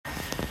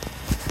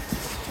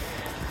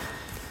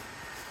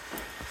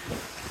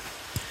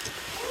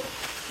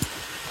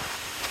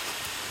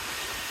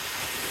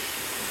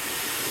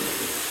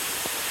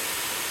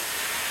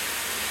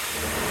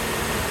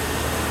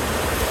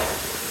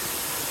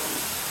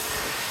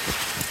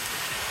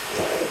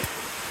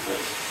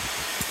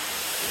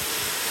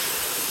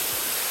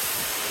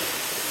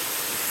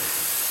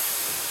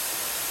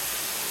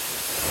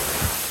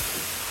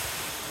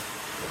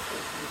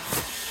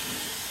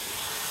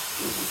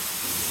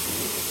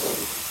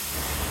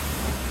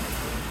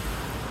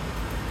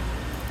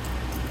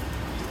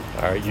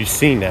right, you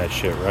seen that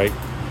shit, right?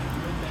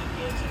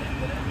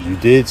 You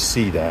did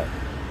see that.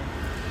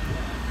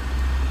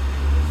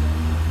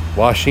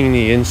 Washing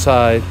the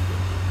inside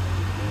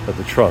of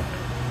the trunk.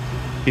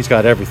 He's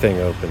got everything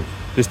open.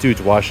 This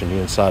dude's washing the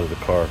inside of the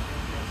car.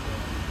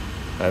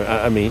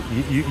 I mean,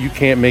 you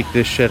can't make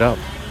this shit up.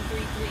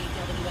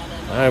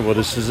 All right, well,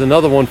 this is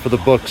another one for the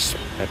books.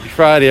 Happy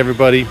Friday,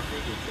 everybody.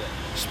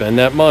 Spend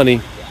that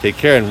money. Take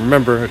care. And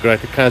remember, a good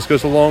act of kindness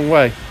goes a long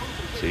way.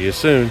 See you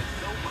soon.